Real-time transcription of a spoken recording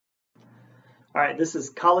All right, this is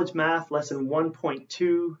College Math Lesson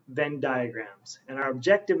 1.2, Venn diagrams. And our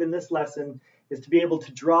objective in this lesson is to be able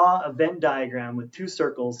to draw a Venn diagram with two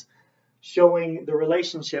circles showing the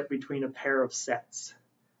relationship between a pair of sets.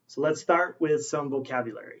 So let's start with some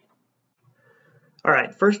vocabulary. All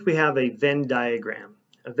right, first we have a Venn diagram.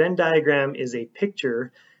 A Venn diagram is a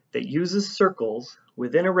picture that uses circles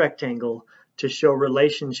within a rectangle to show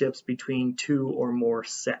relationships between two or more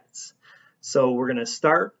sets. So we're going to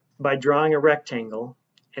start by drawing a rectangle,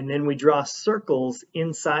 and then we draw circles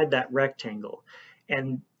inside that rectangle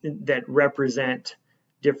and that represent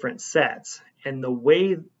different sets. And the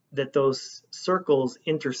way that those circles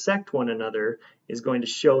intersect one another is going to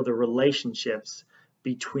show the relationships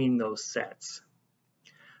between those sets.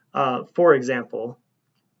 For example,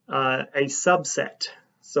 a subset.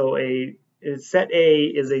 So set A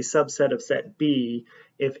is a subset of set B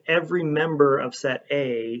if every member of set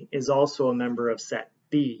A is also a member of set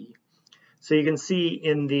B. So you can see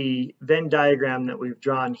in the Venn diagram that we've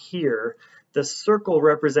drawn here, the circle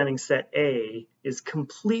representing set A is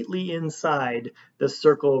completely inside the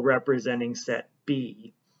circle representing set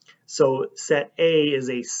B. So set A is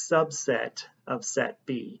a subset of set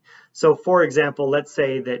B. So for example, let's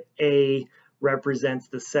say that A represents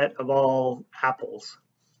the set of all apples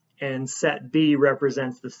and set B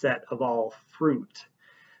represents the set of all fruit.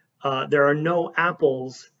 There are no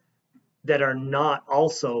apples that are not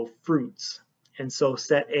also fruits, and so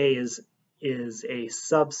set A is a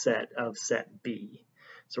subset of set B.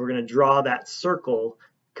 So we're going to draw that circle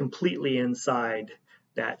completely inside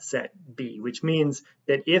that set B, which means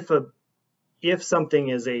that if something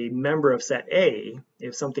is a member of set A,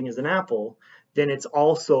 if something is an apple, then it's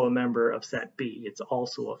also a member of set B. It's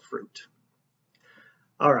also a fruit.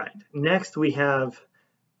 All right, next we have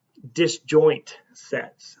disjoint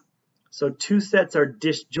sets. So two sets are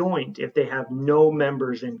disjoint if they have no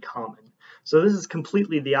members in common. So this is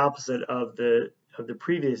completely the opposite of the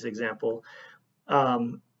previous example.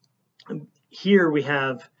 Here we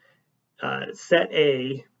have set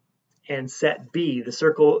A and set B. The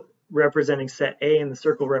circle representing set A and the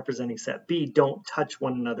circle representing set B don't touch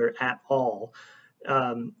one another at all,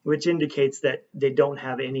 which indicates that they don't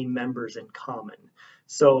have any members in common.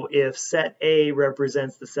 So if set A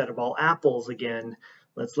represents the set of all apples again,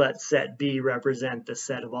 let's let set B represent the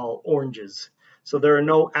set of all oranges. So there are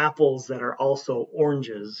no apples that are also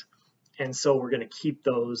oranges, and so we're going to keep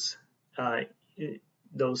those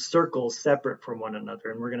circles separate from one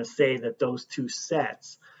another, and we're going to say that those two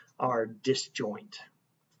sets are disjoint.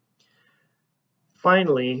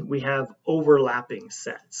 Finally, we have overlapping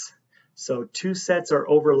sets. So two sets are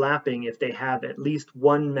overlapping if they have at least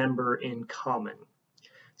one member in common.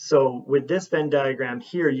 So with this Venn diagram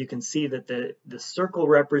here, you can see that the circle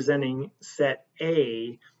representing set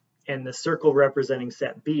A and the circle representing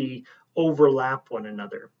set B overlap one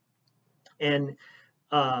another. And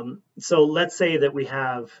so let's say that we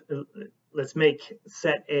have, let's make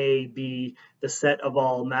set A be the set of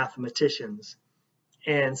all mathematicians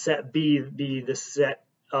and set B be the set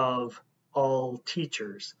of all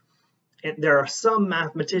teachers. And there are some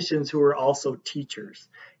mathematicians who are also teachers.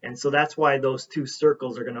 And so that's why those two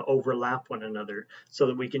circles are going to overlap one another so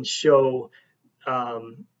that we can show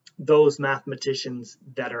those mathematicians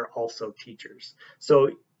that are also teachers.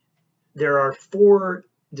 So there are four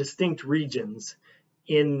distinct regions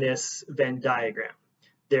in this Venn diagram.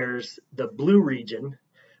 There's the blue region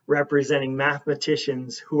representing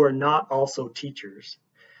mathematicians who are not also teachers.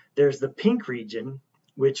 There's the pink region,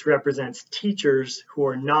 which represents teachers who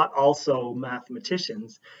are not also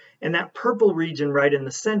mathematicians. And that purple region right in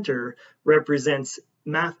the center represents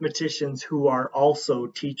mathematicians who are also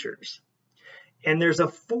teachers. And there's a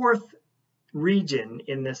fourth region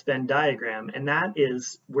in this Venn diagram, and that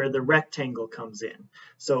is where the rectangle comes in.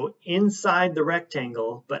 So inside the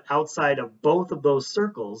rectangle, but outside of both of those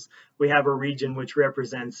circles, we have a region which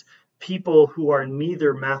represents people who are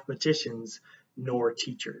neither mathematicians nor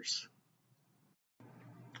teachers.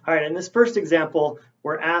 All right, in this first example,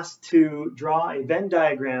 we're asked to draw a Venn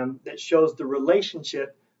diagram that shows the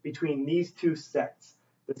relationship between these two sets,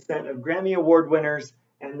 the set of Grammy Award winners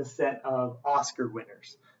and the set of Oscar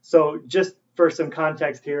winners. So just for some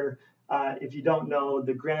context here, if you don't know,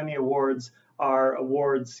 the Grammy Awards are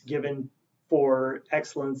awards given for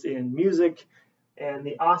excellence in music, and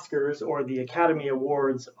the Oscars, or the Academy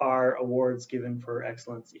Awards, are awards given for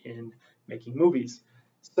excellence in making movies.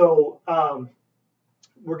 So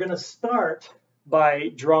we're going to start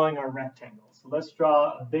by drawing our rectangle. So let's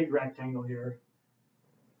draw a big rectangle here.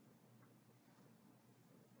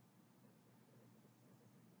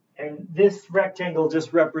 And this rectangle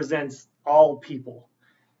just represents all people.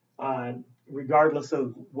 regardless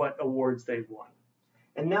of what awards they've won.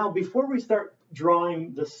 And now, before we start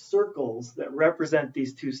drawing the circles that represent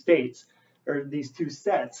these two states, or these two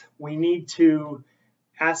sets, we need to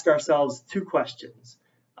ask ourselves two questions.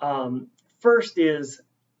 First is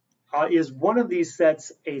one of these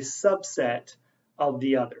sets a subset of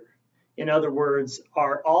the other? In other words,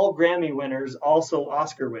 are all Grammy winners also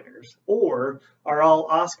Oscar winners? Or are all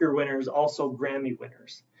Oscar winners also Grammy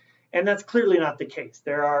winners? And that's clearly not the case.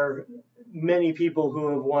 There are many people who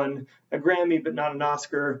have won a Grammy but not an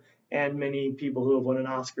Oscar, and many people who have won an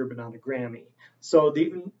Oscar but not a Grammy. So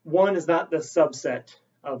the one is not the subset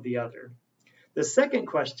of the other. The second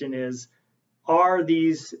question is, are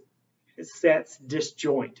these sets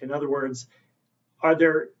disjoint? In other words, are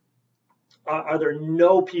there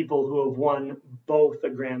no people who have won both a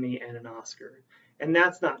Grammy and an Oscar? And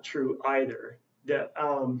that's not true either.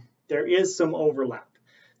 There is some overlap.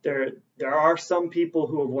 There are some people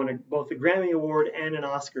who have won both a Grammy Award and an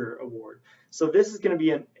Oscar Award. So this is going to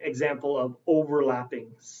be an example of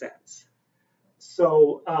overlapping sets.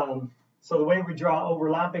 So, so the way we draw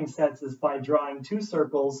overlapping sets is by drawing two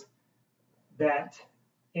circles that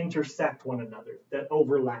intersect one another, that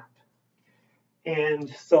overlap. And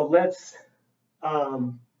so let's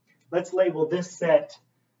label this set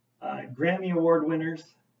Grammy Award winners.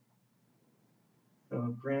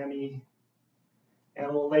 So Grammy, and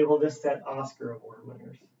we'll label this set Oscar Award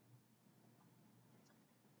winners.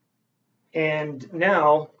 And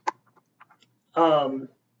now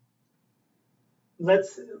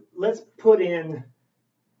let's put in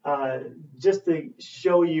just to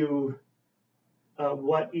show you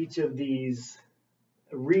what each of these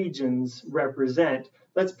regions represent.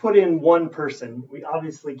 Let's put in one person. We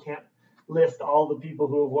obviously can't list all the people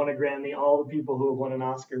who have won a Grammy, all the people who have won an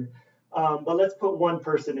Oscar, but let's put one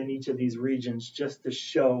person in each of these regions just to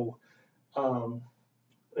show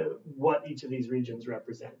what each of these regions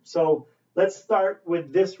represent. So let's start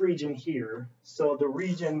with this region here. So the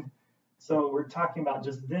region, so we're talking about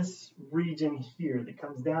just this region here that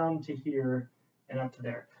comes down to here and up to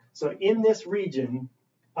there. So in this region,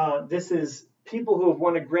 this is people who have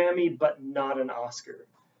won a Grammy but not an Oscar.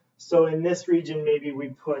 So in this region, maybe we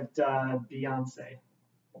put Beyonce.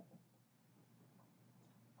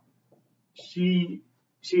 She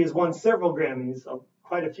has won several Grammys,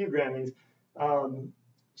 quite a few Grammys.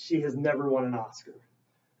 She has never won an Oscar.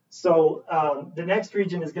 So the next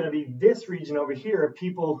region is going to be this region over here of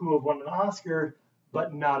people who have won an Oscar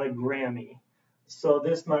but not a Grammy. So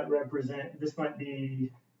this might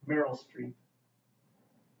be Meryl Streep.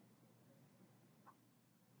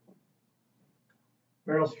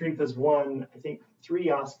 Meryl Streep has won, I think, 3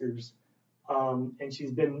 Oscars, and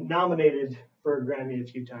she's been nominated for a Grammy a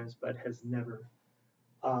few times, but has never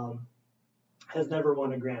won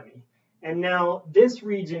a Grammy. And now this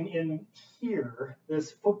region in here,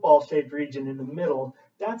 this football-shaped region in the middle,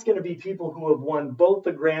 that's going to be people who have won both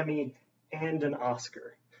a Grammy and an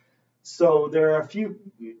Oscar. So there are a few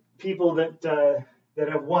people that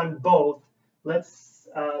have won both. Let's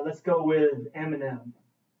go with Eminem.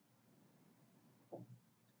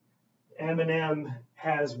 Eminem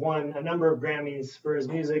has won a number of Grammys for his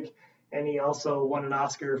music, and he also won an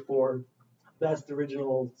Oscar for Best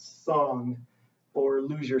Original Song for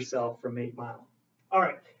Lose Yourself from 8 Mile. All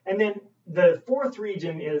right, and then the fourth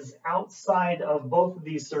region is outside of both of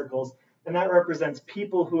these circles, and that represents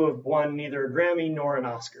people who have won neither a Grammy nor an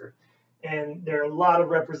Oscar. And there are a lot of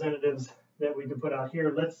representatives that we can put out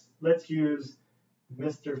here. Let's use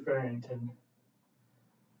Mr. Farrington.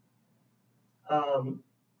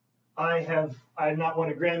 I've not won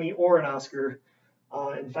a Grammy or an Oscar.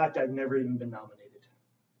 In fact, I've never even been nominated.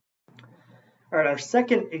 All right, our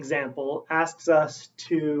second example asks us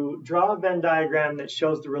to draw a Venn diagram that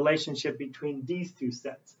shows the relationship between these two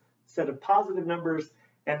sets, a set of positive numbers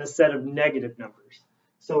and a set of negative numbers.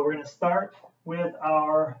 So we're going to start with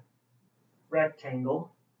our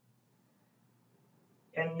rectangle,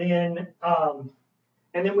 and then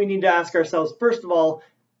we need to ask ourselves, first of all,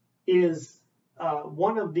 is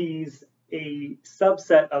one of these a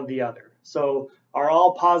subset of the other? So are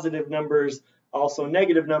all positive numbers also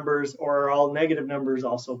negative numbers, or are all negative numbers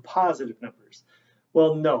also positive numbers?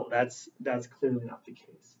 Well, no, that's clearly not the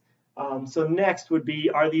case. So next would be,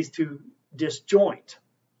 are these two disjoint?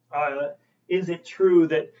 Is it true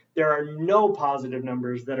that there are no positive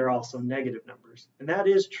numbers that are also negative numbers? And that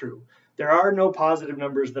is true. There are no positive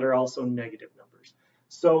numbers that are also negative numbers.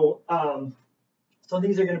 So, so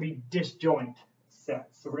these are going to be disjoint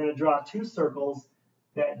sets. So we're going to draw two circles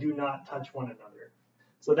that do not touch one another.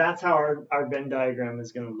 So that's how our Venn diagram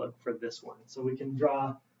is going to look for this one. So we can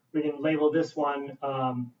label this one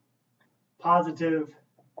positive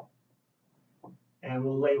and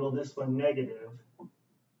we'll label this one negative.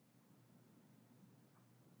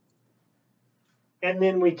 And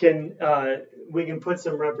then we can put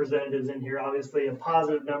some representatives in here. Obviously, a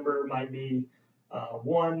positive number might be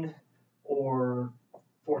 1 or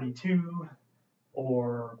 42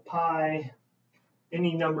 or pi,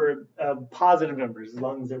 any number of positive numbers as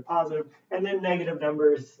long as they're positive. And then negative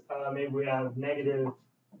numbers, maybe we have negative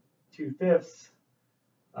 2/5,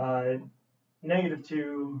 negative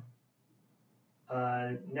 2,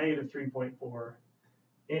 negative 3.4.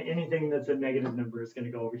 Anything that's a negative number is going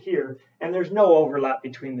to go over here, and there's no overlap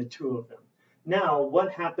between the two of them. Now,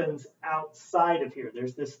 what happens outside of here?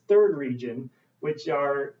 There's this third region, which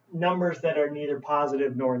are numbers that are neither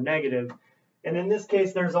positive nor negative, and in this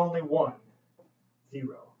case, there's only one,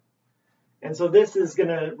 0. And so this is going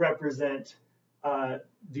to represent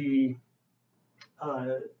these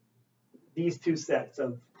two sets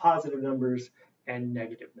of positive numbers and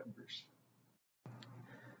negative numbers.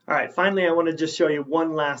 All right, finally, I want to just show you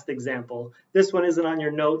one last example. This one isn't on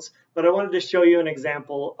your notes, but I wanted to show you an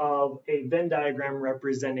example of a Venn diagram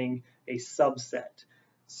representing a subset.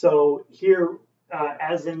 So here,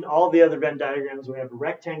 as in all the other Venn diagrams, we have a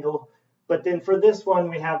rectangle, but then for this one,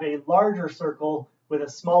 we have a larger circle with a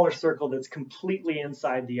smaller circle that's completely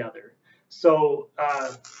inside the other. So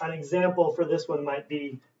an example for this one might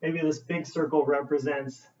be, maybe this big circle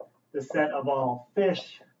represents the set of all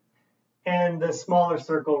fish, and the smaller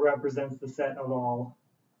circle represents the set of all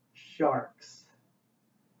sharks.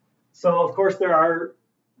 So of course there are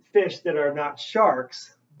fish that are not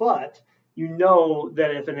sharks, but you know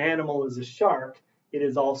that if an animal is a shark, it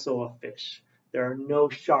is also a fish. There are no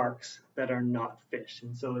sharks that are not fish,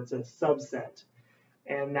 and so it's a subset,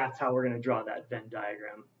 and that's how we're going to draw that Venn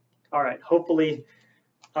diagram. All right, hopefully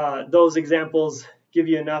those examples give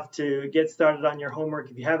you enough to get started on your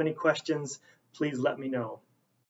homework. If you have any questions, please let me know.